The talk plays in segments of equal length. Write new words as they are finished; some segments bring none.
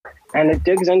And it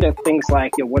digs into things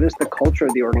like, what is the culture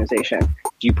of the organization? Do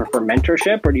you prefer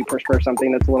mentorship, or do you prefer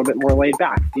something that's a little bit more laid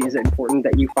back? Is it important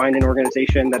that you find an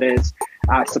organization that is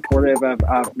supportive of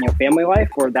family life,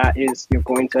 or that is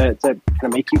going to kind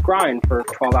of make you grind for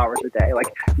 12 hours a day?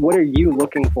 Like, what are you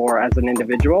looking for as an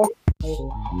individual?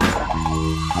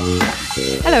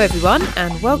 Hello everyone,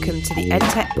 and welcome to the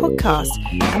EdTech Podcast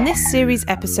and this series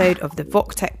episode of the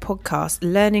VocTech Podcast,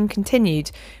 Learning Continued,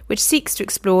 which seeks to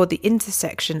explore the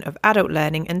intersection of adult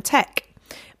learning and tech.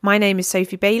 My name is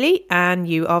Sophie Bailey and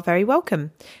you are very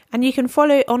welcome. And you can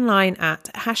follow online at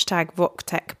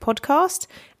 #VocTechPodcast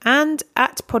and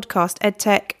at Podcast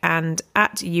EdTech and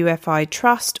at UFI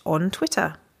Trust on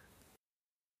Twitter.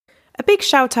 A big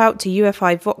shout out to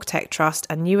UFI VocTech Trust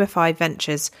and UFI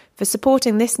Ventures for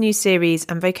supporting this new series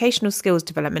and vocational skills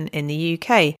development in the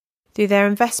UK through their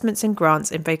investments and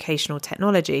grants in vocational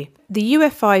technology. The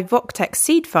UFI VocTech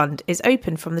Seed Fund is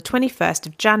open from the 21st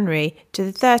of January to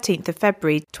the 13th of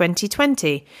February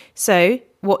 2020. So,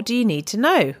 what do you need to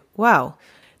know? Well,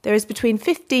 there is between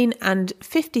 £15,000 and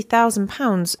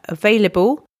 £50,000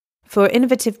 available for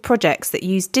innovative projects that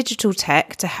use digital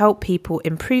tech to help people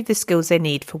improve the skills they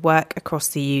need for work across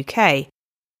the UK.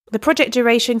 The project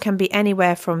duration can be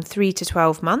anywhere from 3 to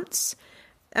 12 months,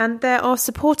 and there are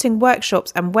supporting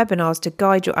workshops and webinars to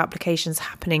guide your applications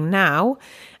happening now.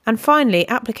 And finally,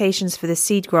 applications for the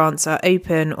seed grants are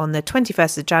open on the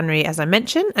 21st of January, as I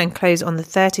mentioned, and close on the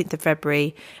 13th of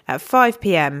February at 5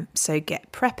 p.m, so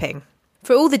get prepping.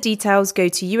 For all the details, go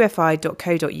to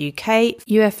ufi.co.uk,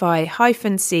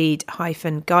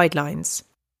 UFI-seed-guidelines.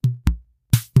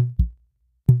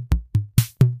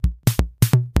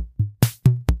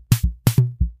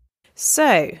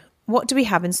 So, what do we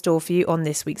have in store for you on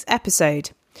this week's episode?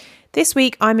 This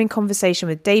week, I'm in conversation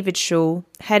with David Shull,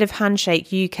 head of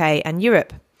Handshake UK and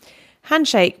Europe.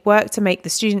 Handshake work to make the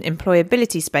student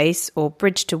employability space, or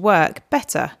bridge to work,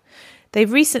 better. They've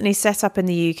recently set up in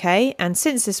the UK, and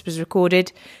since this was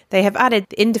recorded, they have added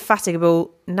the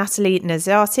indefatigable Natalie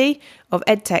Nazati of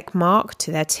EdTech Mark to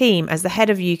their team as the head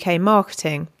of UK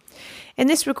marketing. In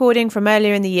this recording from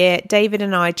earlier in the year, David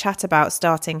and I chat about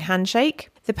starting Handshake,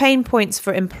 the pain points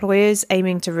for employers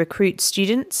aiming to recruit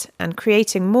students, and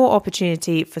creating more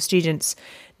opportunity for students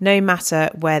no matter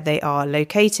where they are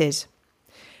located.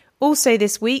 Also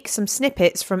this week, some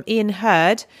snippets from Ian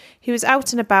Hurd, who was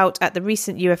out and about at the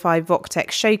recent UFI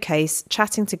VocTech showcase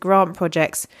chatting to grant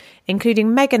projects,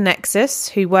 including Mega Nexus,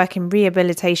 who work in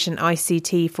rehabilitation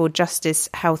ICT for justice,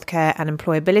 healthcare and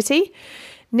employability,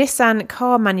 Nissan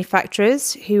car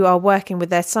manufacturers, who are working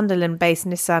with their Sunderland-based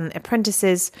Nissan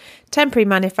apprentices, temporary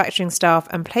manufacturing staff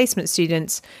and placement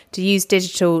students to use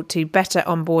digital to better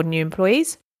onboard new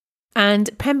employees, and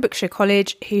Pembrokeshire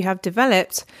College, who have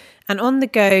developed an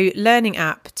on-the-go learning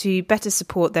app to better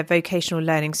support their vocational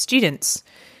learning students.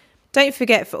 Don't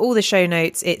forget, for all the show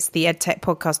notes, it's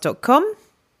theedtechpodcast.com.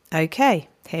 Okay,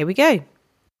 here we go.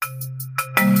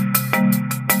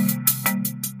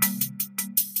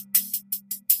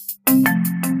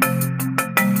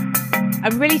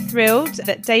 I'm really thrilled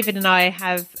that David and I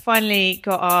have finally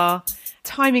got our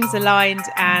timings aligned,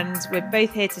 and we're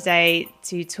both here today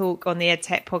to talk on the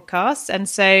EdTech podcast. And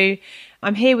so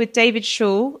I'm here with David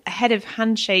Shull, head of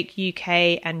Handshake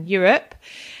UK and Europe.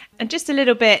 And just a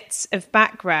little bit of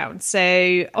background.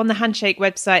 So on the Handshake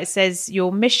website, it says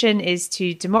your mission is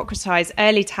to democratise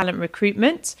early talent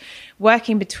recruitment,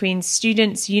 working between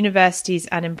students, universities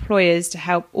and employers to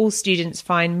help all students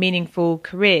find meaningful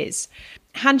careers.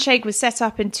 Handshake was set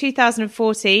up in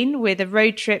 2014 with a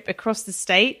road trip across the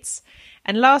States.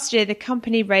 And last year, the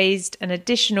company raised an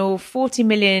additional $40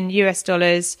 million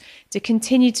to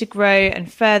continue to grow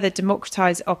and further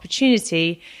democratise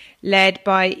opportunity, led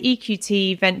by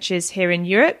EQT Ventures here in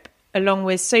Europe, along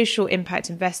with social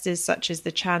impact investors such as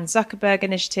the Chan Zuckerberg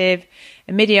Initiative,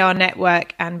 Amidiar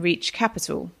Network and Reach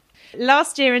Capital.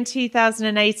 Last year in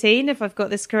 2018, if I've got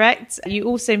this correct, you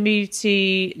also moved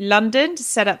to London to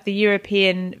set up the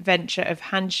European venture of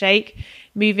Handshake,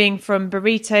 moving from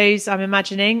burritos, I'm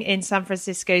imagining, in San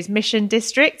Francisco's Mission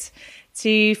District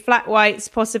to flat whites,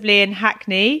 possibly in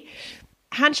Hackney.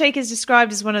 Handshake is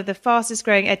described as one of the fastest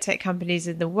growing edtech companies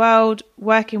in the world,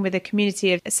 working with a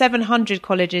community of 700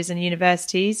 colleges and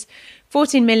universities,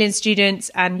 14 million students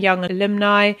and young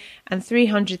alumni, and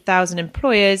 300,000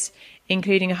 employers,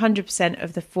 including 100%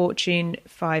 of the Fortune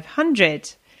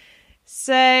 500.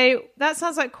 So that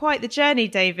sounds like quite the journey,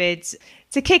 David.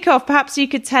 To kick off, perhaps you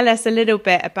could tell us a little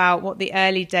bit about what the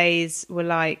early days were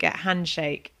like at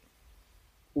Handshake.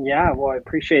 Yeah, well, I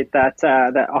appreciate that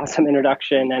awesome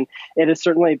introduction. And it has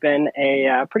certainly been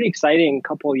a pretty exciting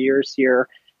couple of years here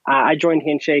I joined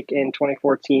Handshake in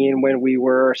 2014 when we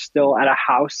were still at a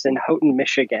house in Houghton,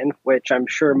 Michigan, which I'm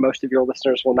sure most of your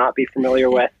listeners will not be familiar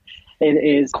with. It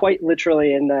is quite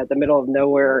literally in the middle of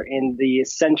nowhere in the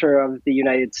center of the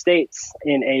United States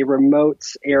in a remote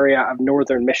area of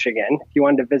northern Michigan. If you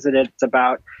wanted to visit it, it's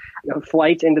about a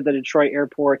flight into the Detroit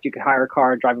airport. You could hire a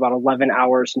car, drive about 11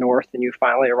 hours north, and you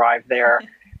finally arrive there.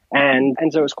 And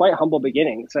so it was quite humble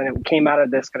beginnings. And it came out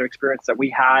of this kind of experience that we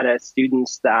had as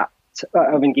students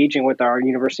of engaging with our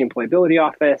university employability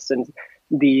office and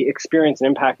the experience and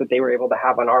impact that they were able to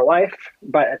have on our life.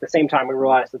 But at the same time, we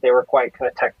realized that they were quite kind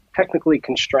of technically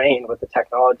constrained with the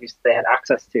technologies that they had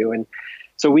access to. And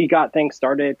so we got things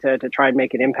started to try and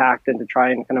make an impact and to try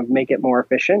and kind of make it more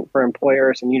efficient for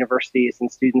employers and universities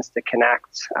and students to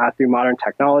connect through modern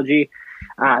technology.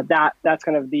 That's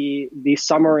kind of the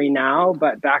summary now.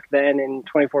 But back then in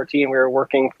 2014, we were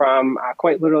working from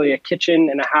quite literally a kitchen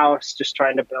in a house, just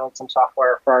trying to build some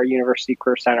software for our university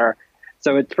career center.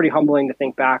 So it's pretty humbling to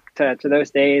think back to those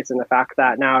days and the fact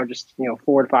that now, just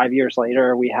 4 to 5 years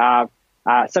later, we have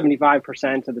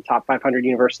 75% of the top 500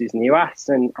 universities in the U.S.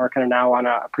 and are kind of now on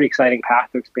a pretty exciting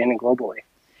path to expanding globally.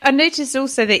 I noticed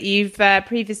also that you've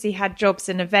previously had jobs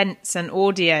in events and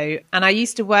audio, and I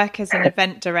used to work as an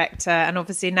event director and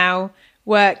obviously now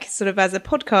work sort of as a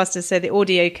podcaster, so the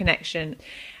audio connection.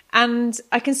 And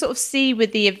I can sort of see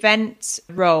with the event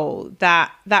role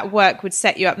that work would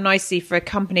set you up nicely for a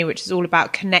company which is all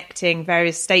about connecting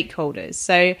various stakeholders.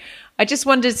 So I just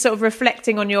wondered, sort of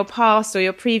reflecting on your past or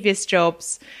your previous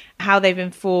jobs, how they've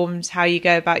informed how you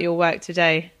go about your work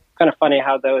today. Kind of funny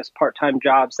how those part-time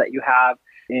jobs that you have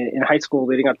in high school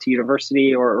leading up to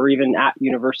university or even at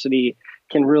university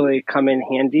can really come in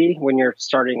handy when you're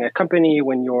starting a company,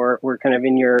 when you're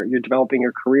developing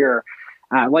your career.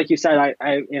 Like you said,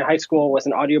 I in high school was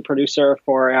an audio producer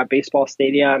for a baseball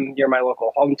stadium near my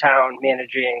local hometown,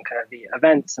 managing kind of the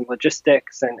events and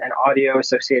logistics and audio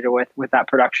associated with that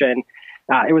production.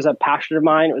 It was a passion of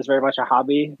mine. It was very much a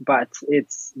hobby, but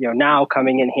it's now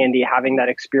coming in handy having that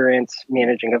experience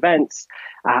managing events,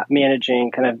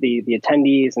 managing kind of the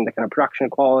attendees and the kind of production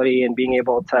quality, and being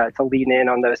able to lean in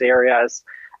on those areas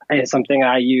is something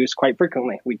I use quite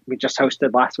frequently. We just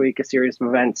hosted last week a series of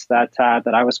events that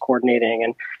I was coordinating,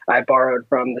 and I borrowed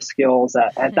from the skills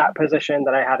at that position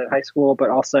that I had in high school, but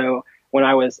also when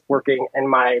I was working in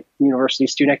my university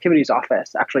student activities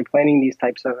office, actually planning these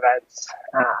types of events,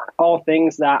 all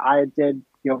things that I did,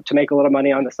 to make a little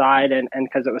money on the side and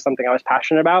because it was something I was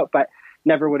passionate about, but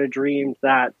never would have dreamed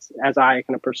that as I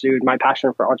kind of pursued my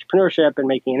passion for entrepreneurship and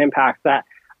making an impact, that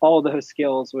all of those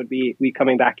skills would be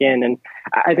coming back in. And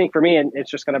I think for me, it's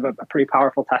just kind of a pretty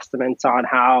powerful testament on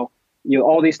how,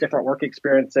 all these different work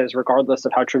experiences, regardless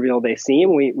of how trivial they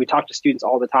seem, we talk to students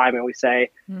all the time and we say,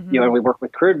 and we work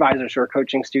with career advisors who are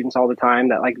coaching students all the time,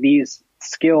 that like these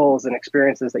skills and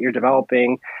experiences that you're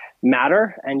developing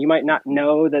matter. And you might not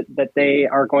know that they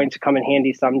are going to come in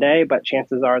handy someday, but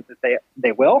chances are that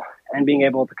they will. And being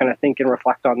able to kind of think and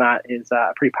reflect on that is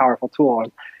a pretty powerful tool.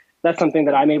 And that's something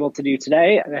that I'm able to do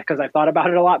today because I've thought about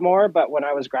it a lot more. But when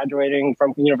I was graduating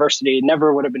from university,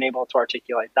 never would have been able to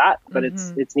articulate that. But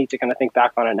it's neat to kind of think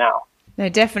back on it now. No,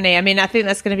 definitely. I mean, I think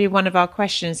that's going to be one of our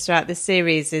questions throughout this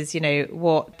series is,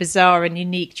 what bizarre and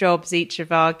unique jobs each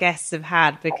of our guests have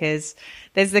had, because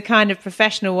there's the kind of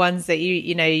professional ones that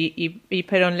you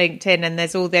put on LinkedIn, and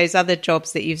there's all those other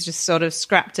jobs that you've just sort of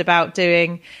scrapped about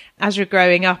doing as you're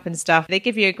growing up and stuff. They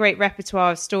give you a great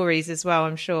repertoire of stories as well,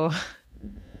 I'm sure.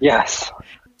 Yes.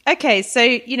 Okay, so,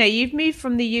 you've moved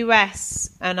from the US,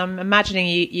 and I'm imagining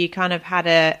you kind of had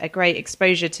a great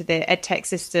exposure to the edtech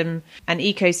system and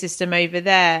ecosystem over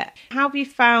there. How have you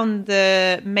found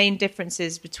the main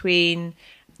differences between,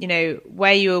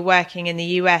 where you were working in the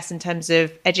US in terms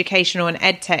of educational and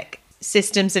edtech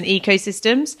systems and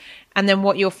ecosystems, and then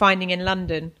what you're finding in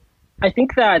London? I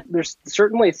think that there's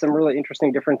certainly some really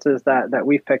interesting differences that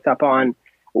we've picked up on.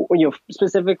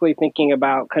 Specifically thinking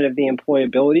about kind of the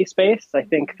employability space, I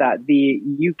think that the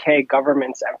UK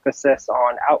government's emphasis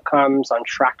on outcomes, on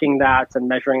tracking that and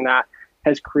measuring that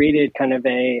has created kind of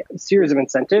a series of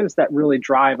incentives that really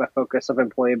drive a focus of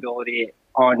employability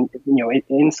on,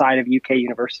 inside of UK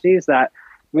universities that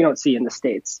we don't see in the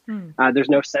States. There's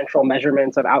no central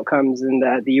measurements of outcomes in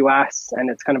the US, and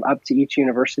it's kind of up to each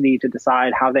university to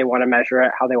decide how they want to measure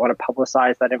it, how they want to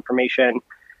publicize that information,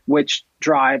 which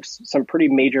drives some pretty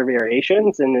major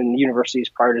variations in the university's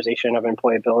prioritization of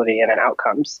employability and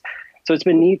outcomes. So it's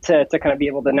been neat to kind of be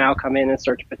able to now come in and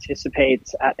start to participate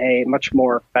at a much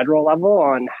more federal level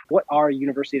on what are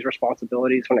universities'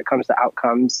 responsibilities when it comes to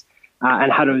outcomes,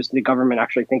 and how does the government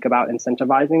actually think about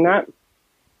incentivizing that.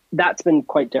 That's been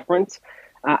quite different.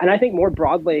 And I think more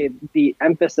broadly, the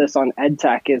emphasis on ed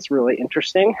tech is really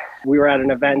interesting. We were at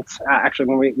an event, actually,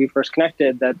 when we first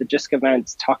connected, the JISC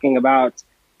event, talking about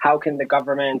how can the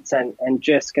government and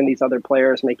JISC and these other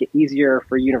players make it easier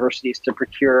for universities to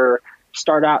procure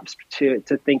startups, to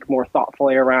think more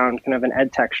thoughtfully around kind of an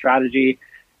ed tech strategy,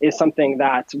 is something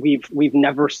that we've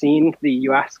never seen the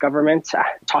US government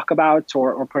talk about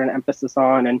or put an emphasis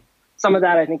on. And some of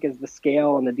that, I think, is the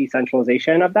scale and the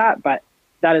decentralization of that. But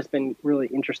that has been really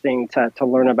interesting to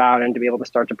learn about and to be able to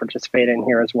start to participate in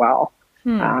here as well.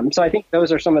 So I think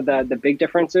those are some of the big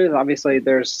differences. Obviously,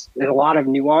 there's a lot of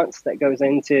nuance that goes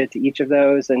into each of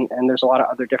those, and there's a lot of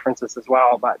other differences as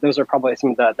well. But those are probably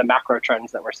some of the macro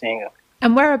trends that we're seeing.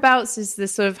 And whereabouts is the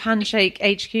sort of Handshake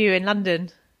HQ in London?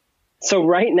 So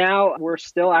right now, we're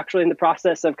still actually in the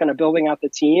process of kind of building out the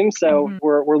team. So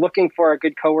we're looking for a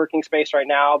good co-working space right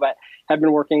now, but have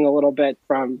been working a little bit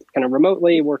from kind of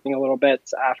remotely, working a little bit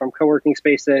from co-working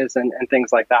spaces and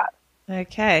things like that.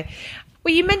 Okay.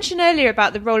 Well, you mentioned earlier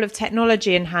about the role of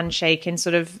technology in Handshake and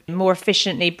sort of more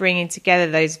efficiently bringing together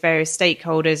those various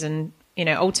stakeholders and,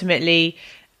 ultimately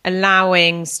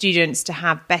allowing students to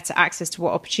have better access to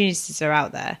what opportunities are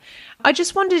out there. I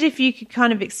just wondered if you could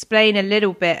kind of explain a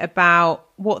little bit about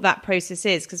what that process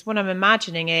is, because what I'm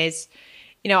imagining is,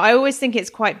 I always think it's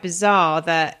quite bizarre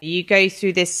that you go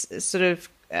through this sort of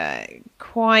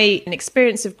quite an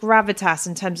experience of gravitas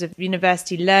in terms of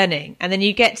university learning, and then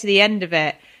you get to the end of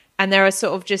it and there are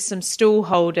sort of just some stall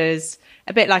holders,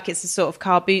 a bit like it's a sort of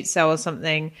car boot sale or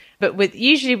something, but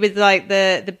usually with like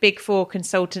the big four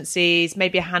consultancies,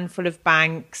 maybe a handful of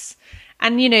banks.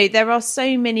 And, there are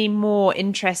so many more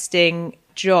interesting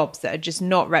jobs that are just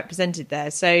not represented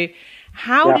there. So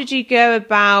how did you go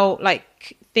about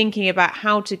thinking about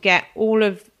how to get all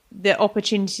of the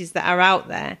opportunities that are out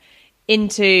there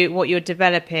into what you're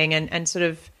developing and sort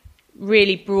of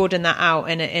really broaden that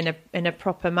out in a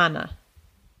proper manner?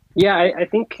 Yeah, I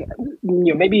think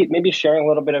maybe sharing a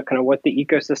little bit of kind of what the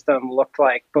ecosystem looked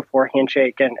like before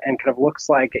Handshake and kind of looks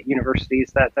like at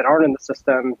universities that aren't in the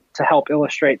system to help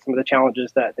illustrate some of the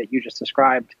challenges that you just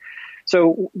described.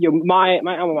 So my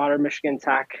alma mater, Michigan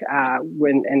Tech,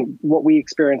 what we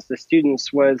experienced as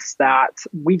students was that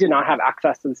we did not have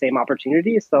access to the same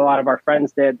opportunities that a lot of our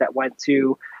friends did that went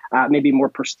to maybe more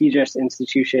prestigious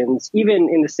institutions, even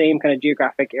in the same kind of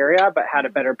geographic area, but had a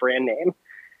better brand name.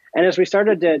 And as we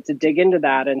started to dig into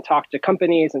that and talk to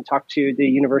companies and talk to the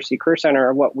University Career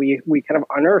Center, what we kind of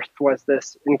unearthed was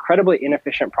this incredibly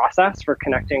inefficient process for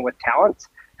connecting with talent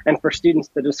and for students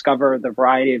to discover the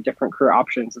variety of different career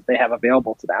options that they have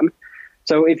available to them.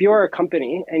 So if you're a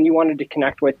company and you wanted to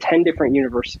connect with 10 different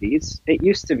universities, it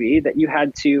used to be that you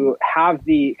had to have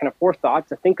the kind of forethought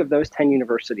to think of those 10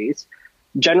 universities.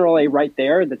 Generally, right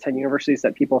there, the 10 universities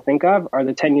that people think of are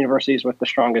the 10 universities with the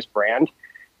strongest brand.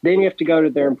 Then you have to go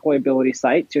to their employability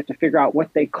sites. You have to figure out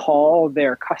what they call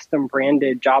their custom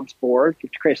branded jobs board. You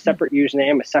have to create a separate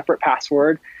username, a separate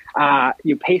password.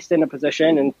 You paste in a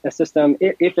position in a system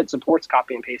if it supports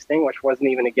copy and pasting, which wasn't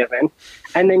even a given.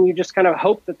 And then you just kind of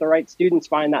hope that the right students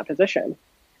find that position.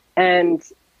 And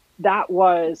that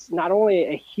was not only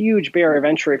a huge barrier of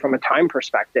entry from a time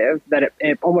perspective, that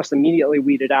it almost immediately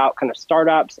weeded out kind of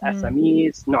startups,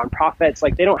 SMEs, nonprofits.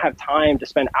 Like they don't have time to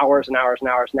spend hours and hours and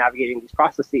hours navigating these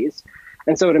processes.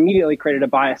 And so it immediately created a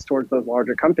bias towards those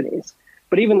larger companies.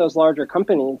 But even those larger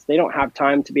companies, they don't have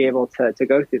time to be able to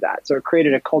go through that. So it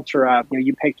created a culture of,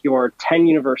 you pick your 10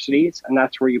 universities and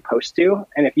that's where you post to.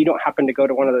 And if you don't happen to go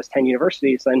to one of those 10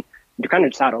 universities, then you're kind of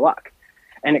just out of luck.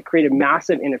 And it created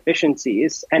massive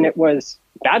inefficiencies, and it was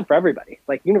bad for everybody.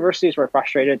 Like universities were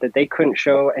frustrated that they couldn't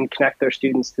show and connect their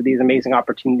students to these amazing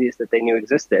opportunities that they knew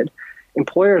existed.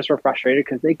 Employers were frustrated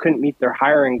because they couldn't meet their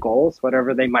hiring goals,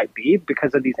 whatever they might be,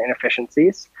 because of these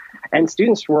inefficiencies. And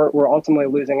students were ultimately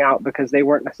losing out because they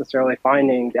weren't necessarily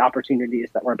finding the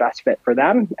opportunities that were best fit for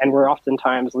them, and were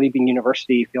oftentimes leaving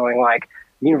university feeling like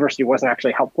the university wasn't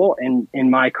actually helpful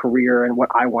in my career and what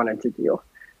I wanted to do.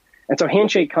 And so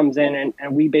Handshake comes in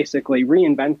and we basically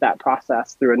reinvent that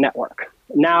process through a network.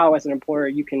 Now, as an employer,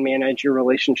 you can manage your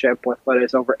relationship with what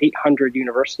is over 800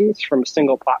 universities from a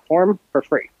single platform for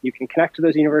free. You can connect to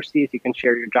those universities, you can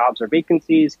share your jobs or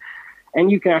vacancies,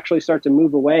 and you can actually start to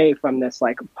move away from this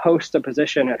post a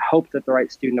position and hope that the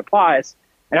right student applies,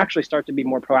 and actually start to be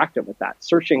more proactive with that,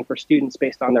 searching for students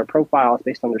based on their profiles,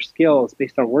 based on their skills,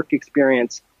 based on work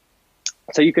experience.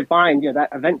 So you could find that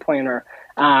event planner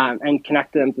and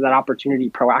connect them to that opportunity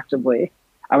proactively.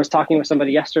 I was talking with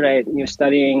somebody yesterday,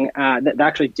 studying that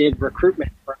actually did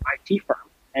recruitment for an IT firm,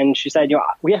 and she said,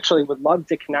 we actually would love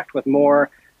to connect with more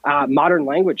modern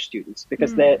language students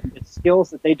because the skills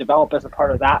that they develop as a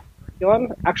part of that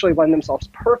curriculum actually lend themselves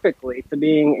perfectly to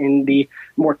being in the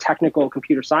more technical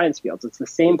computer science fields. It's the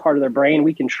same part of their brain.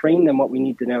 We can train them what we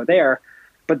need to know there.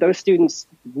 But those students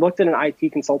looked at an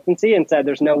IT consultancy and said,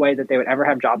 there's no way that they would ever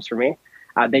have jobs for me.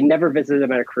 They never visited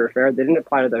them at a career fair. They didn't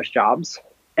apply to those jobs.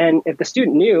 And if the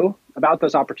student knew about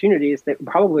those opportunities, that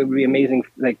probably would be amazing.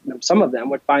 Like some of them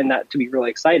would find that to be really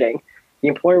exciting. The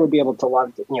employer would be able to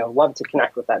love to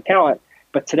connect with that talent.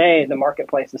 But today, the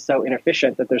marketplace is so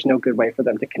inefficient that there's no good way for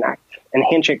them to connect. And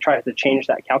Handshake tries to change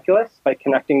that calculus by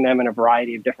connecting them in a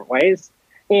variety of different ways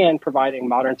and providing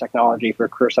modern technology for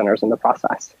career centers in the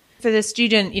process. For the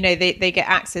student, they get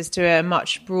access to a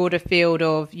much broader field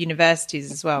of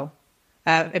universities as well.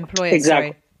 Employers,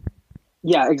 exactly. Sorry.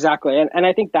 Yeah, exactly. And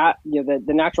I think that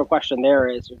the natural question there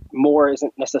is more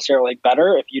isn't necessarily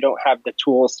better if you don't have the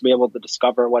tools to be able to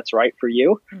discover what's right for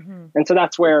you. Mm-hmm. And so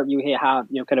that's where you have,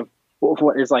 kind of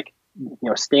what is like,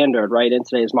 standard, right? In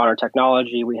today's modern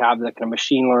technology, we have the kind of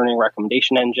machine learning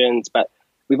recommendation engines, but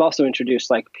we've also introduced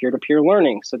like peer-to-peer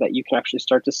learning so that you can actually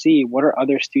start to see what are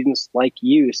other students like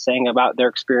you saying about their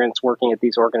experience working at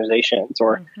these organizations,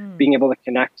 or being able to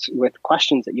connect with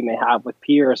questions that you may have with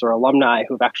peers or alumni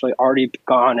who've actually already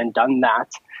gone and done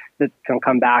that can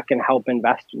come back and help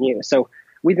invest in you. So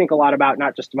we think a lot about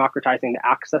not just democratizing the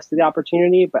access to the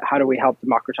opportunity, but how do we help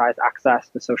democratize access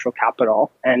to social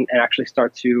capital and actually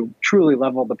start to truly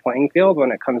level the playing field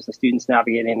when it comes to students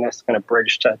navigating this kind of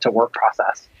bridge to work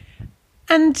process.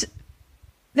 And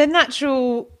the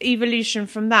natural evolution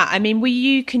from that, I mean, will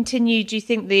you continue, do you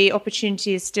think the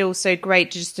opportunity is still so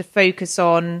great just to focus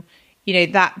on,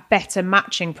 that better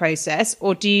matching process?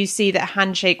 Or do you see that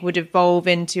Handshake would evolve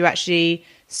into actually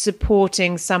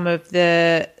supporting some of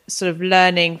the sort of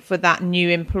learning for that new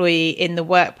employee in the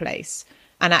workplace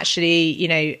and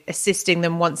actually, assisting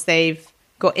them once they've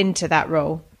got into that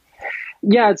role?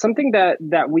 Yeah, it's something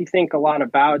that we think a lot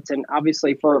about. And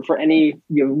obviously for any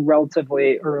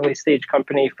relatively early stage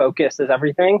company, focus is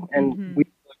everything. And we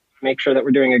make sure that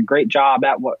we're doing a great job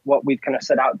at what we've kind of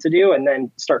set out to do, and then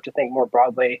start to think more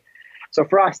broadly. So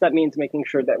for us, that means making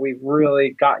sure that we've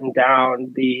really gotten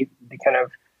down the kind of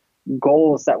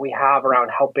goals that we have around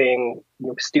helping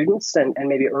students and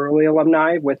maybe early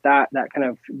alumni with that kind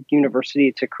of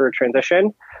university to career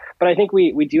transition. But I think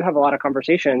we do have a lot of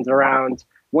conversations around,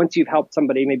 once you've helped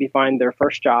somebody maybe find their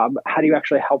first job, how do you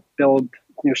actually help build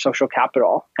your social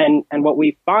capital? And what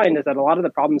we find is that a lot of the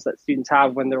problems that students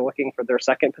have when they're looking for their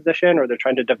second position, or they're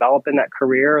trying to develop in that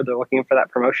career, or they're looking for that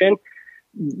promotion,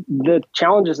 the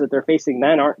challenges that they're facing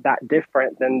then aren't that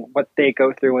different than what they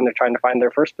go through when they're trying to find their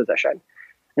first position.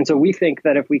 And so we think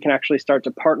that if we can actually start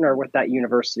to partner with that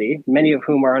university, many of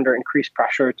whom are under increased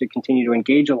pressure to continue to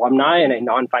engage alumni in a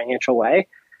non-financial way,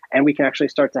 and we can actually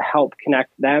start to help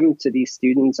connect them to these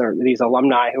students or these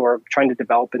alumni who are trying to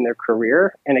develop in their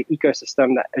career in an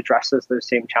ecosystem that addresses those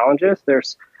same challenges,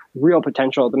 there's real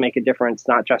potential to make a difference,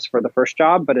 not just for the first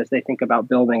job, but as they think about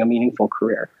building a meaningful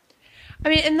career. I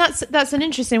mean, and that's an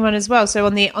interesting one as well. So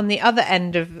on the other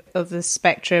end of the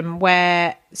spectrum,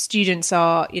 where students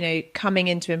are, coming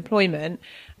into employment,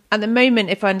 at the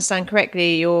moment, if I understand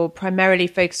correctly, you're primarily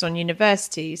focused on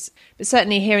universities, but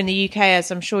certainly here in the UK, as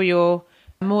I'm sure you're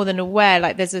more than aware,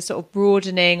 like there's a sort of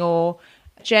broadening or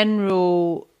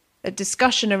general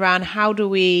discussion around how do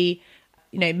we,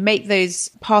 make those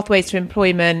pathways to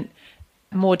employment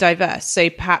more diverse. So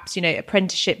perhaps,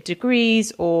 apprenticeship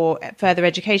degrees or further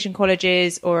education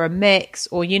colleges, or a mix,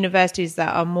 or universities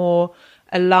that are more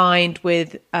aligned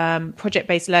with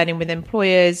project-based learning with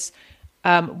employers,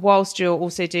 whilst you're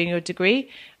also doing your degree.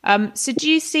 So do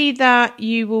you see that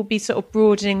you will be sort of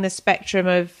broadening the spectrum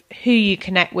of who you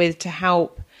connect with to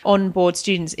help onboard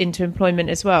students into employment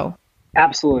as well?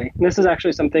 Absolutely. This is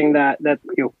actually something that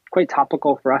quite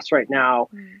topical for us right now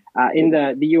in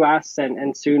the US,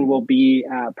 and soon will be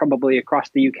probably across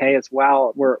the UK as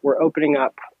well. We're opening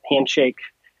up Handshake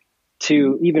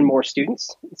to even more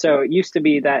students. So it used to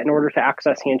be that in order to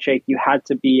access Handshake, you had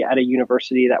to be at a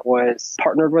university that was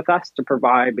partnered with us to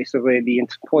provide basically the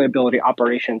employability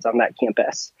operations on that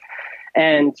campus.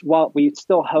 And while we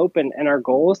still hope and our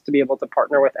goal is to be able to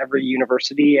partner with every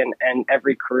university and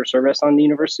every career service on the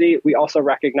university, we also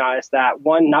recognize that,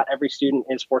 one, not every student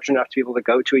is fortunate enough to be able to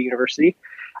go to a university.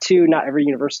 Two, not every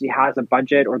university has a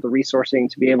budget or the resourcing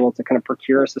to be able to kind of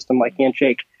procure a system like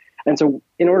Handshake. And so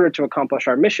in order to accomplish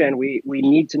our mission, we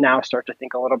need to now start to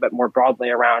think a little bit more broadly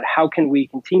around how can we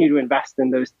continue to invest in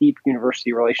those deep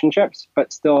university relationships,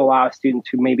 but still allow students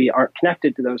who maybe aren't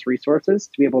connected to those resources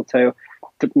to be able to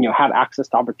have access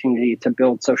to opportunity to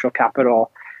build social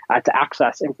capital, to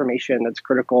access information that's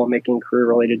critical in making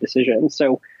career-related decisions.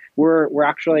 So we're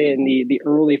actually in the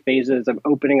early phases of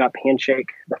opening up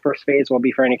Handshake. The first phase will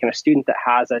be for any kind of student that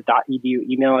has a .edu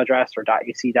email address or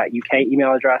 .ac.uk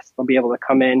email address. They'll be able to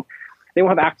come in. They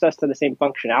won't have access to the same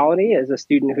functionality as a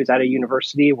student who's at a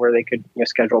university where they could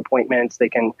schedule appointments. They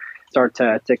can start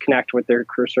to connect with their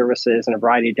career services in a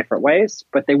variety of different ways,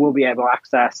 but they will be able to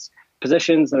access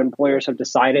positions that employers have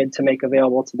decided to make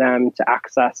available to them, to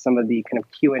access some of the kind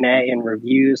of Q&A and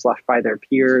reviews left by their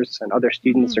peers and other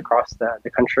students across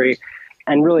the country,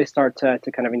 and really start to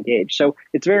kind of engage. So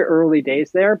it's very early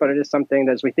days there, but it is something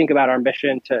that as we think about our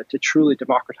mission to truly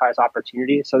democratize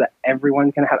opportunity so that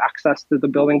everyone can have access to the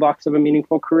building blocks of a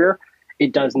meaningful career,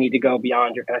 it does need to go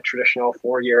beyond your kind of traditional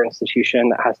four-year institution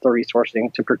that has the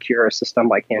resourcing to procure a system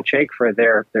like Handshake for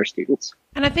their students.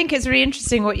 And I think it's really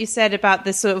interesting what you said about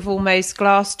the sort of almost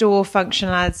glass door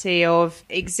functionality of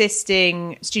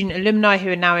existing student alumni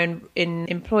who are now in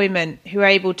employment, who are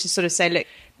able to sort of say, look,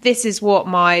 this is what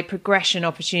my progression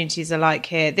opportunities are like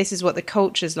here. This is what the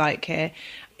culture's like here.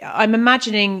 I'm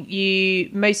imagining you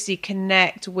mostly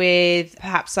connect with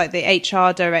perhaps like the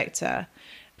HR director,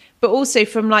 but also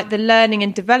from like the learning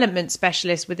and development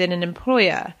specialist within an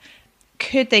employer.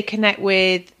 Could they connect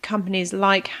with companies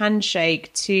like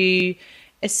Handshake to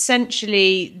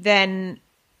essentially then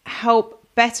help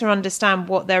better understand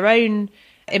what their own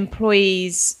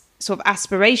employees' sort of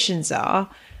aspirations are,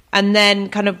 and then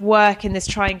kind of work in this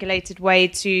triangulated way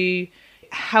to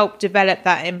help develop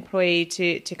that employee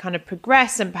to kind of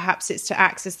progress, and perhaps it's to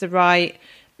access the right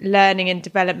learning and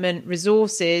development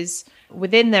resources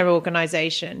within their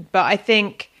organization. But I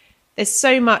think there's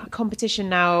so much competition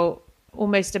now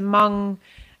almost among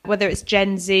whether it's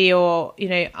Gen Z or,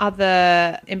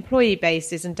 other employee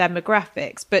bases and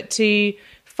demographics, but to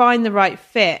find the right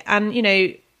fit and,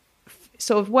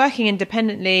 sort of working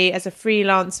independently as a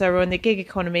freelancer or in the gig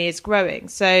economy is growing.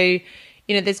 So,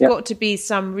 there's got to be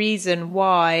some reason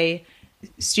why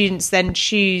students then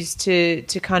choose to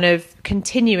kind of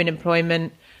continue in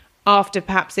employment after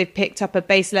perhaps they've picked up a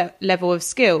base level of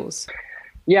skills.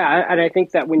 Yeah, and I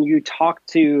think that when you talk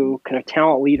to kind of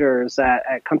talent leaders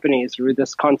at companies,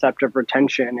 this concept of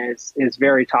retention is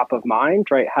very top of mind,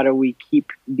 right? How do we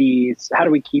keep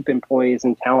employees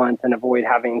and talent and avoid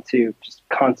having to just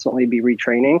constantly be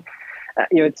retraining?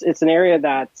 It's an area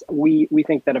that we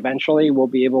think that eventually we'll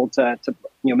be able to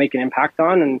make an impact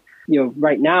on. And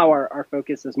right now our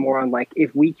focus is more on like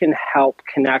if we can help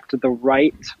connect the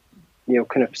right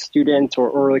kind of student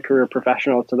or early career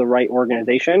professional to the right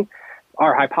organization.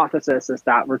 Our hypothesis is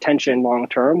that retention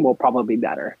long-term will probably be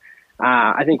better.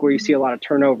 I think where you see a lot of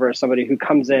turnover is somebody who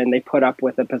comes in, they put up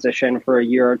with a position for a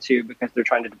year or two because they're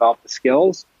trying to develop the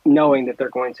skills, knowing that they're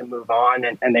going to move on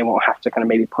and they won't have to kind of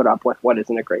maybe put up with what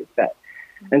isn't a great fit.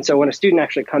 And so when a student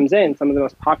actually comes in, some of the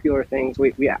most popular ththings,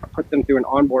 we put them through an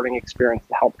onboarding experience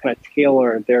to help kind of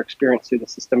tailor their experience through the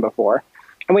system before.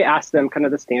 And we ask them kind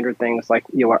of the standard things like,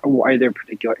 are there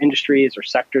particular industries or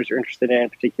sectors you're interested in,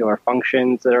 particular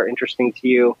functions that are interesting to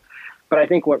you? But I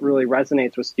think what really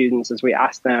resonates with students is we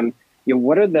ask them,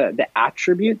 what are the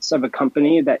attributes of a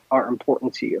company that are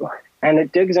important to you? And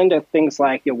it digs into things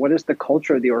like, what is the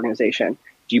culture of the organization?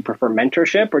 Do you prefer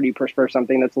mentorship or do you prefer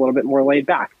something that's a little bit more laid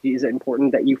back? Is it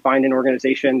important that you find an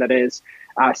organization that is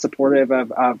supportive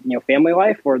of family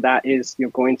life, or that is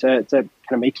going to kind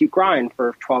of make you grind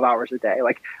for 12 hours a day?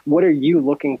 Like, what are you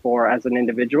looking for as an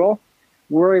individual?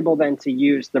 We're able then to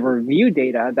use the review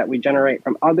data that we generate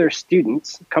from other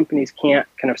students. Companies can't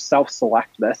kind of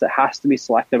self-select this. It has to be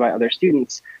selected by other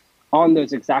students on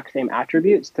those exact same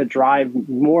attributes to drive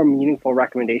more meaningful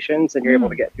recommendations. And you're able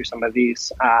to get through some of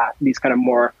these kind of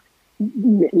more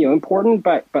important,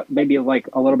 but maybe like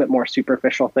a little bit more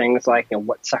superficial things like,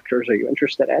 what sectors are you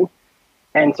interested in?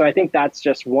 And so I think that's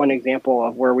just one example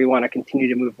of where we want to continue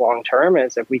to move long term,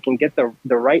 is if we can get the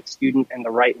right student in the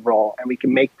right role and we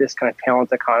can make this kind of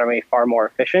talent economy far more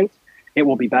efficient, it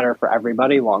will be better for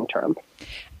everybody long term.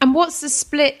 And what's the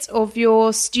split of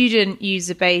your student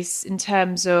user base in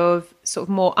terms of sort of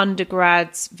more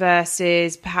undergrads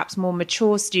versus perhaps more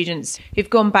mature students who've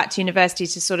gone back to university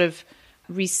to sort of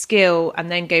reskill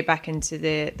and then go back into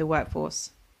the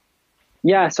workforce?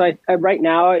 Yeah, so right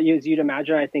now, as you'd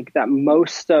imagine, I think that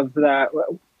most of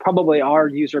probably our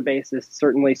user base is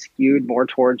certainly skewed more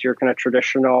towards your kind of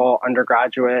traditional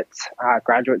undergraduate,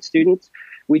 graduate students.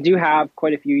 We do have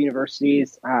quite a few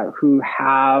universities who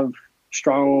have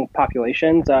strong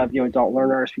populations of adult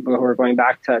learners, people who are going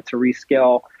back to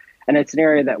reskill. And it's an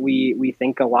area that we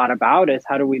think a lot about, is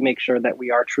how do we make sure that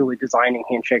we are truly designing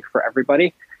Handshake for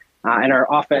everybody. In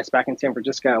our office back in San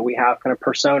Francisco, we have kind of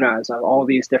personas of all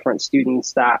these different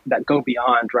students that go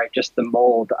beyond, right, just the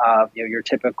mold of your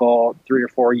typical 3 or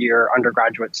 4 year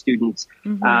undergraduate students.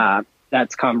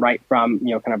 That's come right from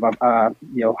kind of a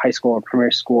high school or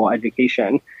primary school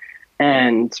education,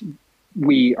 and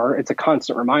it's a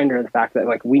constant reminder of the fact that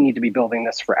like we need to be building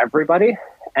this for everybody,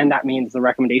 and that means the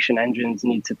recommendation engines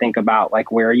need to think about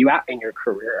like where are you at in your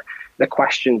career. The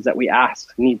questions that we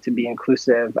ask need to be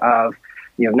inclusive of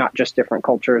not just different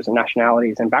cultures and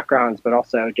nationalities and backgrounds, but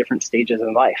also different stages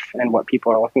in life and what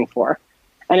people are looking for.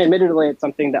 And admittedly, it's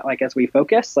something that like as we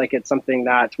focus, like it's something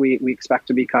that we expect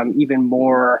to become even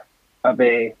more of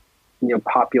a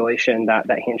population that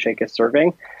Handshake is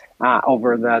serving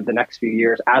over the next few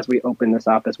years as we open this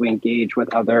up, as we engage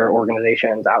with other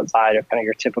organizations outside of kind of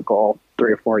your typical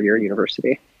 3 or 4 year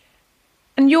university.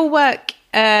 And your work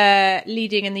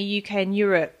leading in the UK and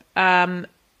Europe,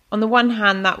 on the one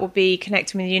hand, that will be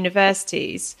connecting with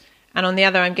universities, and on the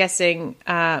other, I'm guessing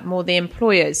more the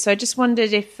employers. So I just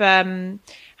wondered if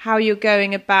how you're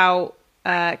going about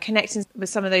connecting with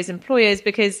some of those employers,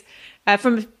 because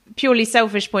from a purely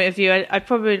selfish point of view, I'd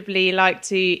probably like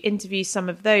to interview some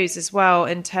of those as well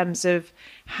in terms of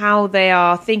how they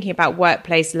are thinking about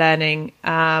workplace learning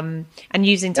and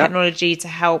using technology to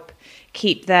help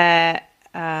keep their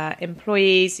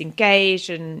employees engaged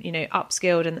and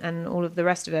upskilled and all of the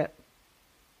rest of it.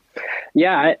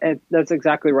 Yeah, that's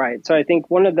exactly right. So I think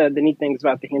one of the neat things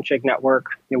about the Handshake Network,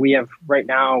 we have right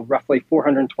now roughly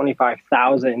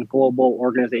 425,000 global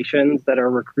organizations that are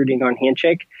recruiting on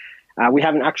Handshake. We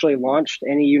haven't actually launched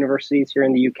any universities here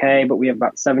in the UK, but we have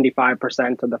about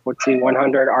 75% of the FTSE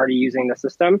 100 already using the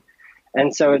system.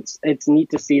 And so it's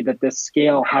neat to see that this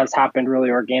scale has happened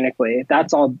really organically.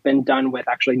 That's all been done with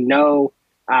actually no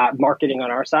marketing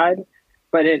on our side.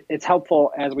 But it's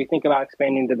helpful as we think about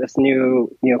expanding to this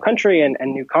new country and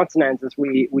new continents, as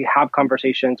we have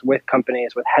conversations with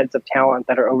companies, with heads of talent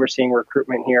that are overseeing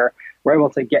recruitment here. We're able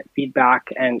to get feedback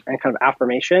and kind of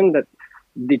affirmation that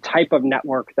the type of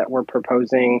network that we're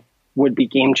proposing would be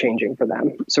game changing for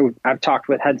them. So I've talked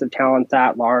with heads of talent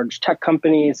at large tech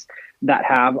companies that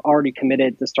have already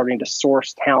committed to starting to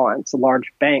source talent, so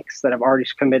large banks that have already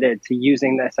committed to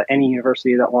using this at any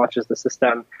university that launches the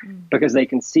system, because they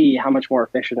can see how much more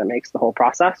efficient it makes the whole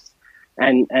process,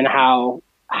 and how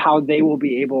they will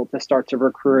be able to start to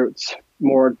recruit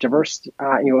more diverse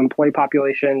employee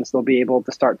populations. They'll be able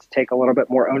to start to take a little bit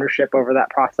more ownership over that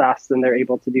process than they're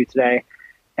able to do today,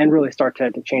 and really start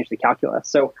to change the calculus.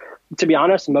 So to be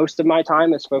honest, most of my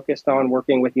time is focused on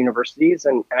working with universities.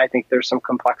 And I think there's some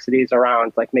complexities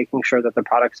around like making sure that the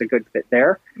product's a good fit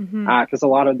there. Because a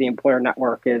lot of the employer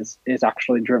network is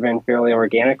actually driven fairly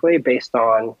organically based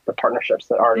on the partnerships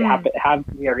that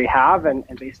we already have and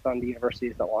based on the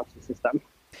universities that launch the system.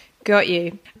 Got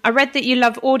you. I read that you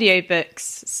love audiobooks.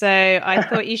 So I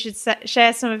thought you should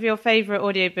share some of your favorite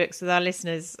audiobooks with our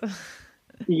listeners.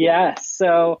 Yes.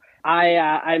 So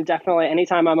I'm definitely,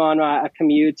 anytime I'm on a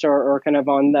commute or kind of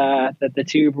on the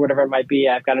tube, whatever it might be,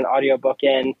 I've got an audiobook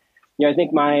in. I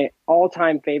think my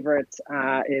all-time favorite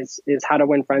is How to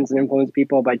Win Friends and Influence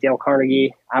People by Dale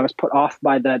Carnegie. I was put off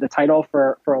by the title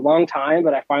for a long time,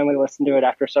 but I finally listened to it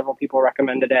after several people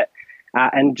recommended it,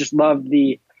 and just loved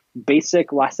the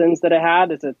basic lessons that it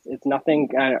had. It's nothing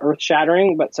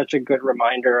earth-shattering, but such a good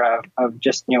reminder of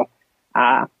just,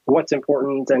 what's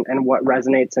important and what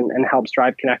resonates and helps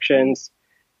drive connections.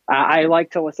 I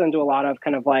like to listen to a lot of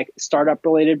kind of like startup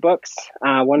related books.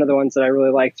 One of the ones that I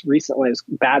really liked recently is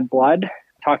Bad Blood,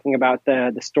 talking about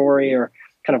the story or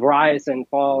kind of rise and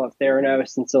fall of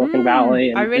Theranos in Silicon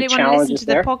Valley. And I really want to listen to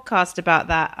the podcast about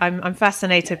that. I'm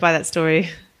fascinated by that story.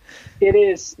 It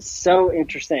is so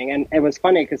interesting. And it was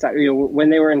funny because when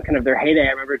they were in kind of their heyday,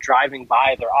 I remember driving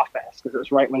by their office because it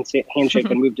was right when Handshake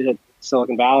had moved to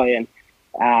Silicon Valley. And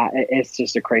it's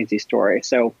just a crazy story.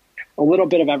 So a little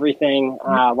bit of everything,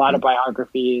 a lot of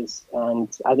biographies. And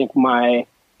I think my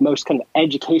most kind of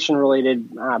education related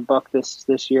book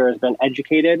this year has been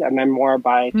Educated, a memoir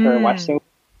by Tara Weston,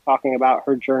 talking about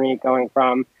her journey going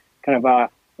from kind of a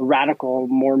radical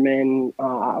Mormon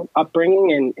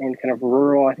upbringing in kind of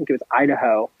rural, I think it was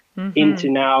Idaho, into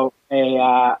now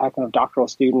a kind of doctoral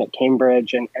student at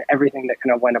Cambridge and everything that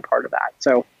kind of went a part of that.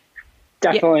 So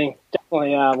definitely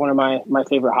one of my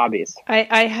favorite hobbies.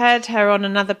 I heard her on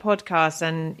another podcast,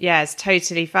 and it's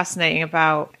totally fascinating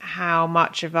about how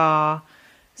much of our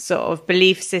sort of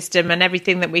belief system and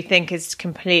everything that we think is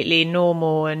completely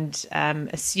normal and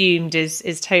assumed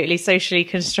is totally socially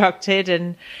constructed.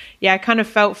 And I kind of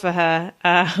felt for her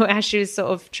as she was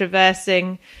sort of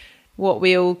traversing what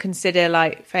we all consider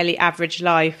like fairly average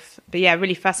life. But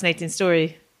really fascinating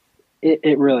story.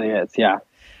 It really is, yeah.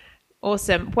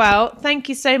 Awesome. Well, thank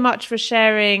you so much for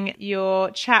sharing your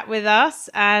chat with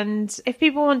us. And if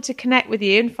people want to connect with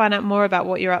you and find out more about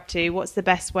what you're up to, what's the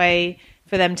best way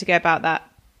for them to go about that?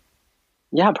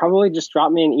 Yeah, probably just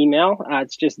drop me an email.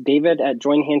 It's just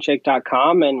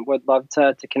david@joinhandshake.com, and would love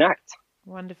to connect.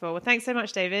 Wonderful. Well, thanks so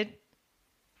much, David.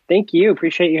 Thank you.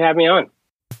 Appreciate you having me on.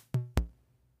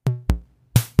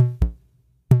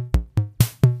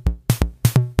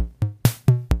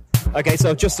 Okay, so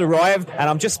I've just arrived and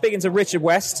I'm just speaking to Richard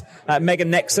West at Mega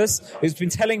Nexus, who's been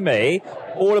telling me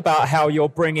all about how you're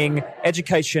bringing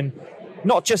education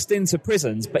not just into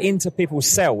prisons, but into people's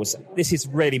cells. This is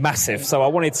really massive. So I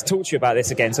wanted to talk to you about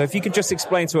this again. So if you could just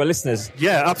explain to our listeners.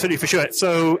 Yeah, absolutely, for sure.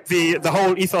 So the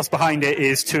whole ethos behind it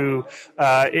is to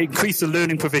increase the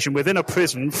learning provision within a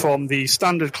prison from the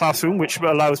standard classroom, which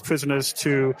allows prisoners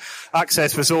to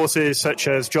access resources such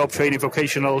as job training,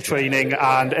 vocational training,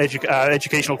 and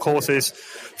educational courses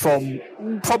from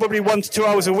probably 1 to 2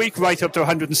 hours a week, right up to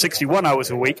 161 hours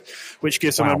a week, which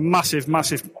gives them a massive,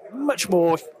 much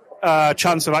more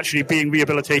chance of actually being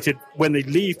rehabilitated when they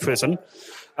leave prison.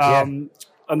 And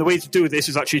the way to do this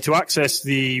is actually to access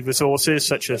the resources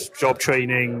such as job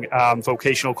training,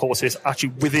 vocational courses,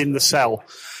 actually within the cell.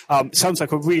 Sounds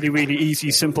like a really, really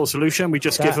easy, simple solution. We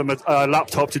just give them a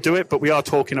laptop to do it, but we are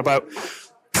talking about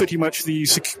pretty much the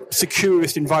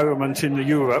securest environment in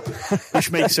Europe,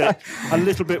 which makes it a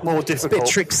little bit more difficult. It's a bit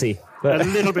tricksy. A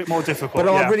little bit more difficult.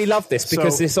 But I really love this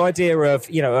because this idea of,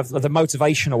 of the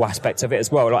motivational aspect of it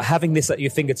as well, like having this at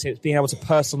your fingertips, being able to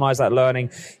personalize that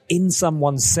learning in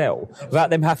someone's cell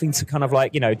without them having to kind of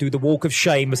do the walk of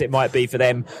shame, as it might be for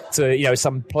them to,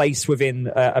 some place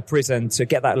within a prison to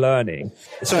get that learning.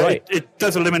 It's great. It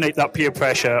does eliminate that peer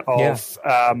pressure of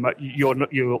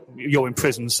you're in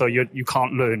prison, so you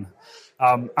can't learn.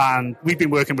 And we've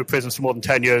been working with prisons for more than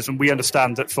 10 years, and we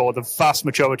understand that for the vast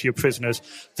majority of prisoners,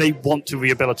 they want to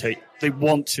rehabilitate. They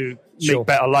want to make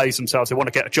better lives themselves. They want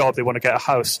to get a job. They want to get a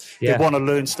house. They want to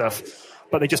learn stuff,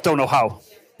 but they just don't know how.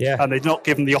 Yeah. And they're not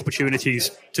given the opportunities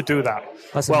to do that.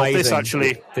 That's amazing this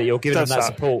actually that you're giving them that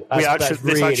support.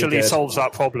 This actually solves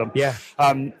that problem. Yeah.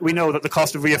 We know that the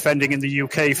cost of reoffending in the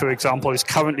UK, for example, is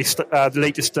currently the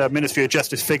latest Ministry of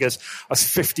Justice figures as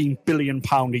 £15 billion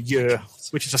a year,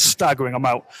 which is a staggering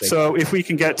amount. So if we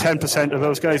can get 10% of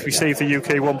those guys, we save the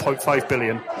UK 1.5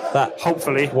 billion.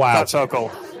 Hopefully, that's our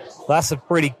goal. That's a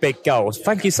pretty big goal.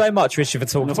 Thank you so much, Richard, for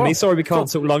talking to me. Sorry we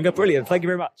can't talk longer. Brilliant. Thank you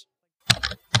very much.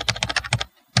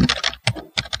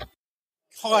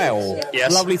 Kyle,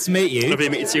 yes. Lovely to meet you. Lovely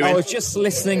to meet you too. I was just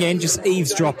listening in, just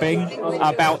eavesdropping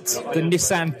about the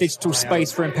Nissan digital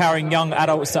space for empowering young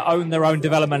adults to own their own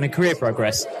development and career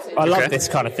progress. I love this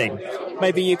kind of thing.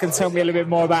 Maybe you can tell me a little bit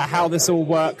more about how this all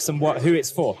works and who it's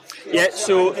for. Yeah,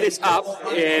 so this app,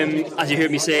 as you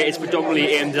heard me say, it's predominantly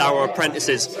aimed at our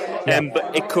apprentices,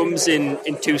 but it comes in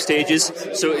 2 stages.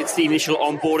 So it's the initial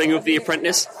onboarding of the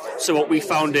apprentice. So what we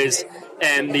found is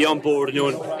the onboard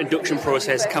and induction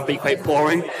process can be quite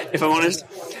boring, if I'm honest.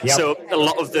 Yep. So a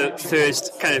lot of the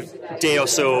first kind of day or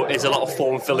so is a lot of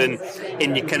form filling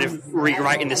and you kind of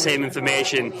rewriting the same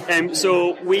information.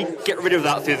 So we get rid of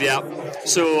that through the app.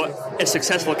 So a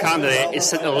successful candidate is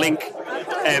sent a link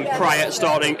prior to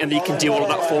starting, and they can do all of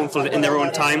that form filling in their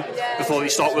own time before they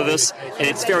start with us, and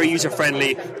it's very user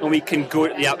friendly, and we can go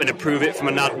to the app and approve it from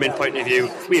an admin point of view.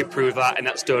 We approve that, and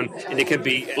that's done, and it can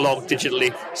be logged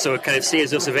digitally, so it kind of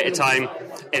saves us a bit of time,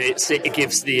 and it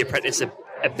gives the apprentice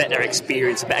a better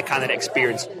experience, a better candidate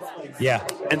experience. Yeah.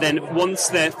 And then once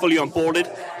they're fully onboarded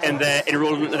and they're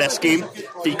enrolled into their scheme,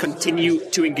 they continue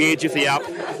to engage with the app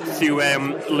through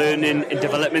learning and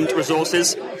development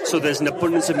resources. So there's an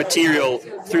abundance of material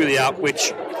through the app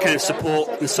which kind of support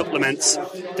and supplements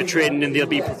the training and they'll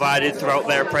be provided throughout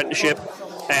their apprenticeship,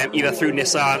 either through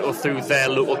Nissan or through their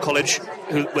local college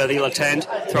where they'll attend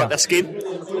throughout their scheme.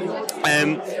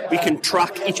 We can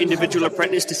track each individual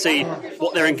apprentice to see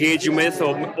what they're engaging with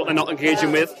or what they're not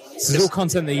engaging with. So it's all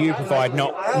content that you provide,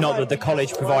 not that the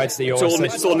college provides that you're...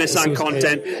 It's all Nissan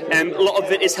content. A lot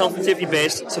of it is health and safety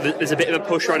based, so there's a bit of a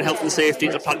push around health and safety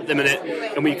at the minute,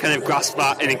 and we kind of grasp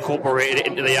that and incorporate it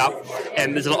into the app.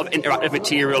 There's a lot of interactive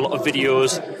material, a lot of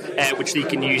videos, which they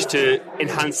can use to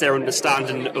enhance their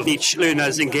understanding of each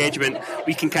learner's engagement.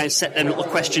 We can kind of set them little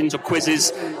questions or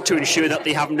quizzes to ensure that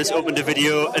they haven't just opened a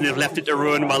video and have left it to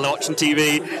run while they're watching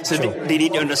TV. So they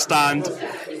need to understand...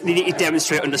 They need to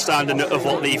demonstrate understanding of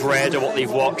what they've read or what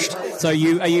they've watched. So are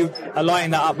you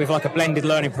aligning that up with like a blended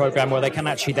learning program where they can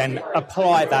actually then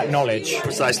apply that knowledge?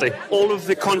 Precisely. All of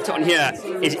the content on here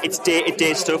it's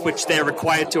day-to-day stuff which they're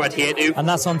required to adhere to. And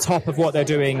that's on top of what they're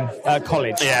doing at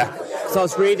college? Yeah. So I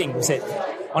was reading,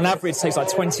 on average takes like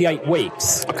 28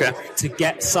 weeks to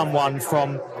get someone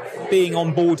from being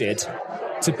onboarded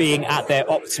to being at their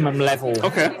optimum level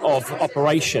of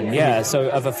operation, so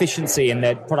of efficiency and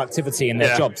their productivity in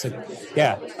their job. So,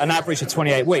 an average of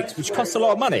 28 weeks, which costs a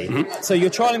lot of money. So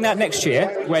you're trialling that next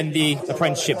year when the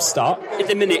apprenticeships start. At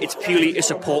the minute, it's purely a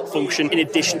support function in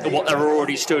addition to what they're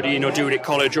already studying or doing at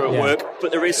college or at work.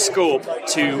 But there is scope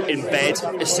to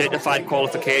embed a certified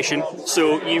qualification.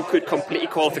 So you could complete a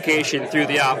qualification through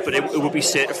the app, but it will be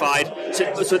certified.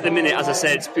 So at the minute, as I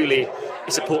said, it's purely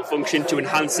a support function to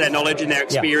enhance their knowledge and their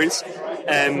experience.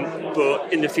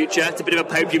 But in the future, it's a bit of a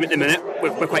pipe dream at the minute.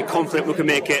 We're quite confident we can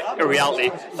make it a reality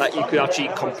that you could actually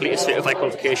complete a certified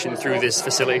qualification through this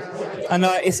facility. And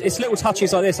it's little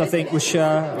touches like this, I think, which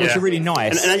are really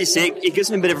nice. And as you say, it gives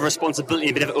them a bit of a responsibility,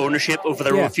 a bit of ownership over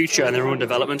their own future and their own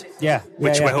development.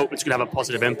 Which we're hoping is going to have a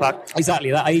positive impact. Exactly,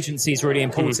 that agency is really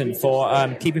important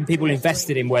for keeping people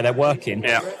invested in where they're working.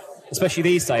 Especially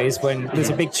these days when there's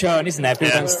a big churn, isn't there?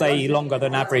 People don't stay longer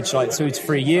than average, like 2 to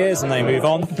 3 years, and they move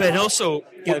on. But also,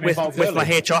 with my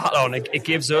HR hat on, it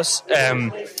gives us,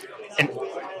 and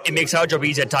it makes our job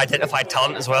easier to identify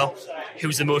talent as well.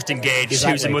 Who's the most engaged,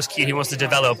 who's the most keen, who wants to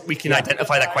develop. We can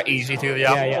identify that quite easily through the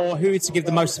app. Or who to give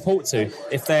the most support to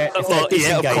if they're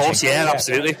disengaging. Of course,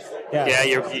 absolutely.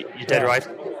 You're dead right.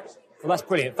 Well, that's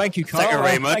brilliant. Thank you, Carl. Thank you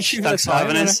very much. Thanks for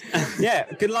having us.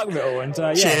 Good luck with it all. And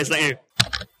cheers, thank you.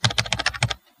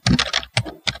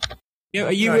 Are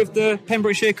you with the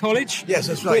Pembrokeshire College? Yes,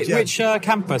 that's right. Which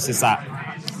campus is that?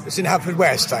 It's in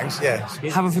Haverfordwest, thanks, yes.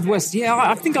 Haverfordwest,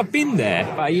 I think I've been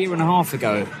there about a year and a half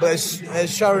ago. There's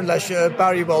Sharon Lesher,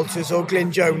 Barry Walters or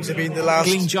Glyn Jones have been the last...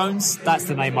 Glyn Jones? That's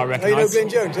the name I recognise. Oh, you know Glyn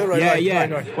Jones? Oh,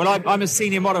 right. Right. Well, I'm a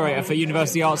senior moderator for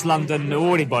University Arts London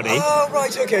awarding body. Oh,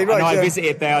 right, okay, right. And I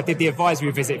visited there, I did the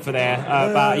advisory visit for there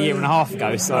about a year and a half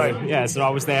ago, so so I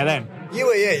was there then.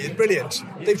 UAE is brilliant.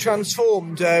 They've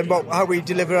transformed how we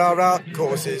deliver our art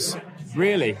courses.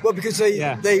 Really? Well, because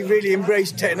they really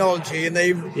embrace technology and they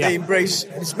embrace.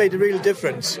 It's made a real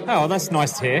difference. Oh, that's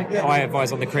nice to hear. Yeah. I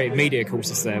advise on the creative media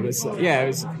courses there. But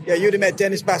you'd have met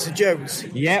Dennis Bassett-Jones.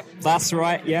 Yep, that's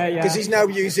right. Because he's now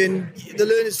using the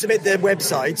learners submit their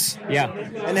websites.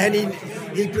 And then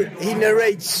he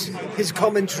narrates his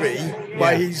commentary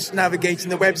while he's navigating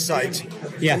the website.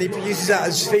 And he uses that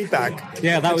as feedback.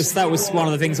 Yeah, that was one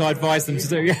of the things I advised them to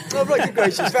do. Oh, right, good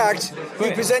gracious. In fact,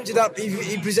 he presented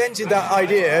that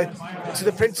idea to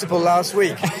the principal last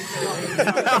week.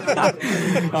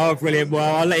 Oh, brilliant.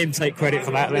 Well, I'll let him take credit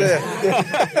for that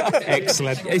then.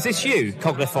 Excellent. Is this you,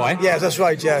 Coglify? Yes, that's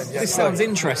right, This sounds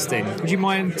interesting. Would you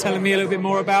mind telling me a little bit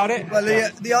more about it? Well,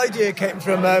 the idea came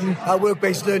from our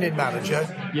work-based learning manager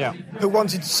who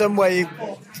wanted some way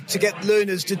to get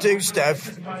learners to do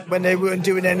stuff when they weren't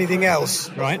doing anything else.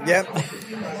 Right. Yeah.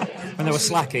 When they were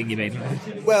slacking, you mean?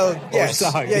 Well, yes.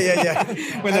 Just at home. Yeah.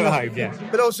 When they were home,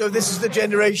 But also, this is the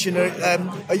generation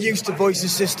are used to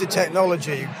voice-assisted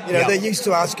technology. They're used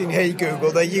to asking, "Hey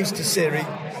Google." They're used to Siri.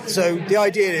 So the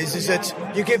idea is that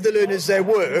you give the learners their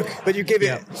work, but you give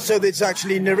it so that it's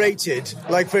actually narrated.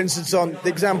 Like, for instance, on the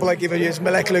example I give you is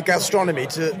molecular gastronomy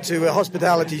to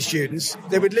hospitality students.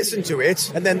 They would listen to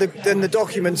it, and then the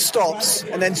document stops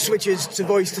and then switches to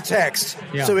voice to text.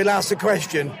 So it'll ask a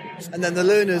question, and then the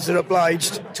learners are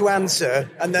obliged to answer,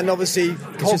 and then obviously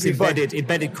it's just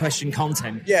embedded question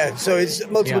content. Yeah, so it's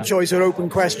multiple choice or open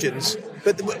questions.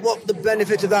 But what the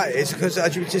benefit of that is, because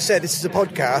as you just said, this is a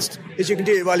podcast, is you can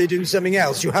do it while you're doing something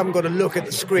else. You haven't got to look at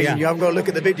the screen, you haven't got to look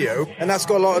at the video, and that's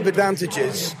got a lot of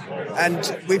advantages.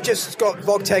 And we've just got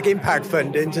VogTech Impact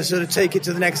funding to sort of take it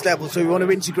to the next level, so we want to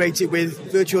integrate it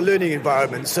with virtual learning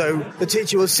environments. So the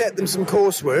teacher will set them some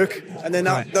coursework, and then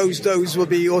those will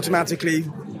be automatically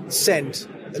sent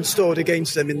and stored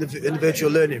against them in the virtual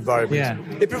learning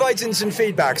environment. It provides instant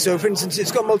feedback. So, for instance,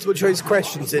 it's got multiple choice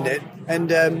questions in it,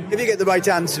 and if you get the right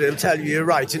answer, it'll tell you you're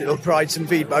right, and it'll provide some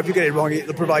feedback. If you get it wrong,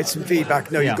 it'll provide some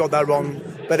feedback. No, you got that wrong.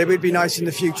 But it would be nice in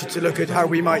the future to look at how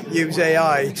we might use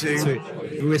AI to...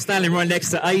 We're standing right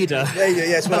next to Ada.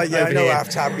 Yes, well, I know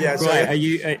Aftab. Yeah, so, right, are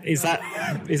you? Is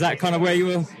that kind of where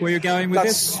you're going with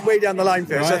this? That's way down the line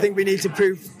first. Right. I think we need to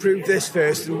prove this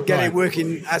first and get it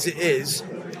working as it is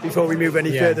before we move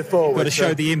any further forward. Got to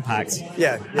show the impact.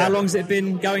 Yeah. How long has it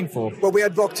been going for? Well, we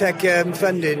had VogTech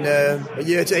funding a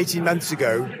year to 18 months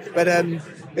ago, but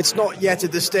it's not yet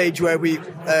at the stage where we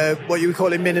what you would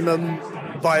call a minimum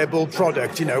viable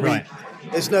product.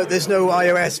 There's no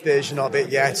iOS version of it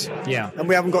yet. Yeah. And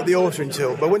we haven't got the authoring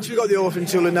tool. But once we've got the authoring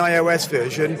tool and iOS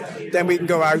version, then we can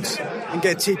go out and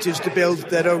get teachers to build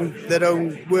their own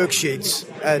worksheets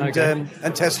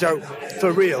and test out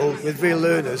for real with real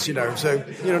learners. So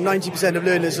 90% of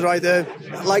learners are either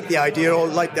like the idea or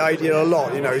like the idea a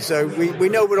lot. So we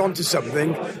know we're onto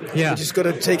something. Yeah. We just got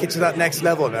to take it to that next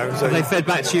level now. So have they fed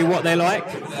back to you what they like,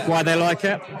 why they like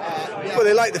it? Well,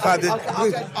 they like the fact that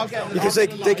because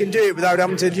they can do it without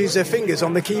having to use their fingers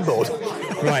on the keyboard.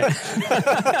 Right.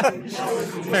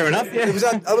 Fair enough. Yeah.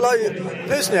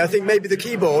 Personally, I think maybe the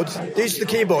use of the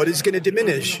keyboard is going to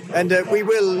diminish, and we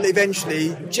will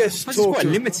eventually just It's talk. quite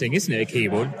limiting, isn't it? A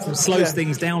keyboard it slows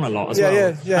things down a lot as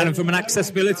well. Yeah. And from an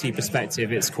accessibility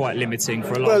perspective, it's quite limiting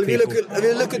for a lot Well, of people. if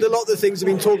you look at a lot of the things that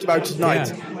have been talked about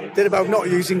tonight, they're about not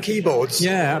using keyboards.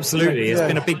 Yeah, absolutely. It's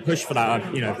been a big push for that.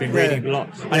 I've been reading a lot,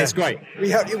 and it's great. We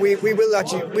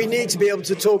need to be able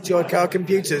to talk to our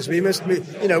computers. We must,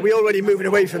 we're already moving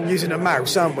away from using a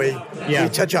mouse, aren't we? Yeah. We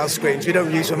touch our screens. We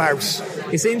don't use a mouse.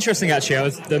 It's interesting, actually.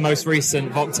 The most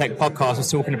recent VocTech podcast was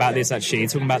talking about this, actually,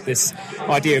 talking about this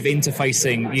idea of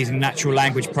interfacing using natural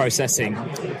language processing.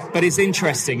 But it's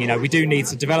interesting, we do need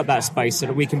to develop that space so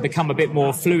that we can become a bit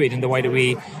more fluid in the way that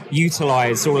we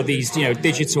utilise all of these,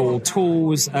 digital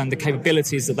tools and the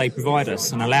capabilities that they provide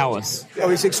us and allow us. Oh,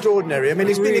 it's extraordinary. I mean,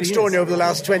 it's been really extraordinary over the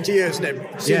last 20 years, isn't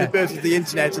it? Seeing the birth of the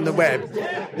internet and the web.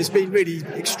 It's been really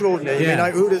extraordinary. Yeah. I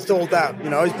mean, who would have thought that?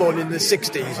 I was born in the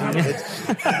 60s.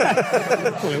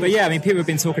 But people have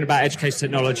been talking about education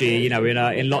technology,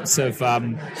 in lots of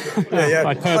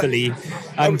hyperbole,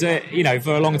 and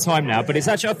for a long time now. But it's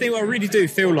actually, I really do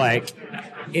feel like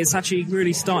it's actually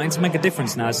really starting to make a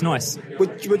difference now. It's nice.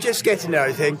 We're just getting there,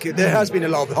 I think. There has been a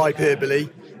lot of hyperbole,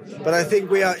 but I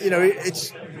think we are,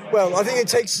 I think it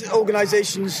takes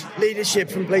organisations' leadership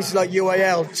from places like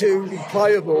UAL to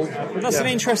pliable. Well, that's an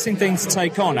interesting thing to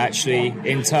take on, actually,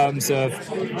 in terms of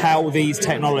how these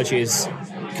technologies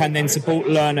can then support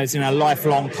learners in a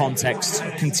lifelong context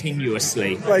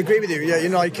continuously. Well, I agree with you. Yeah,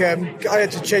 I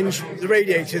had to change the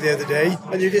radiator the other day,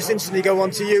 and you just instantly go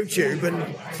onto YouTube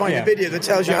and find a video that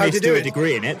tells you how to do it. A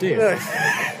degree in it, do you?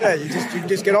 You can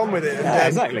just get on with it. And,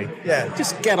 exactly. Yeah,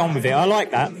 just get on with it. I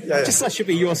like that. Yeah. Just that should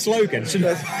be your slogan,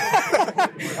 shouldn't it?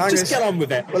 Just get on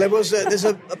with it. Well, there's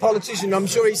a politician. I'm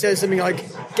sure he says something like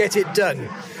 "Get it done."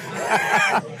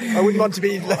 I wouldn't want to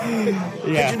be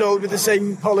pigeonholed with the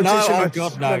same politician. No, oh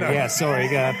God, no. Yeah, sorry.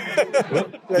 Well,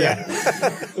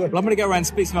 I'm going to go around and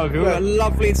speak to some other people.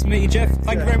 Lovely to meet you, Jeff.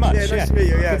 Thank you very much. Yeah, nice to meet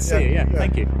you. Good to see you.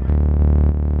 Thank you.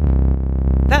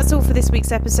 That's all for this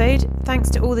week's episode. Thanks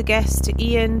to all the guests, to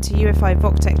Ian, to UFI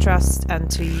VocTech Trust,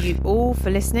 and to you all for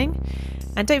listening.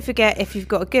 And don't forget, if you've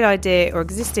got a good idea or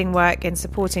existing work in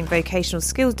supporting vocational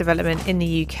skills development in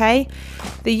the UK,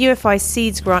 the UFI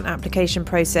Seeds grant application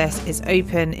process is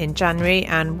open in January,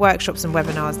 and workshops and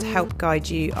webinars to help guide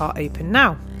you are open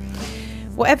now.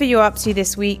 Whatever you're up to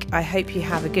this week, I hope you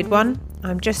have a good one.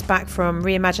 I'm just back from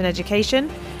Reimagine Education,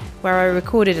 where I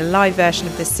recorded a live version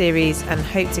of this series and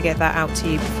hope to get that out to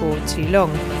you before too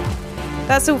long.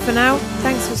 That's all for now.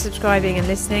 Thanks for subscribing and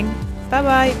listening. Bye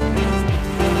bye.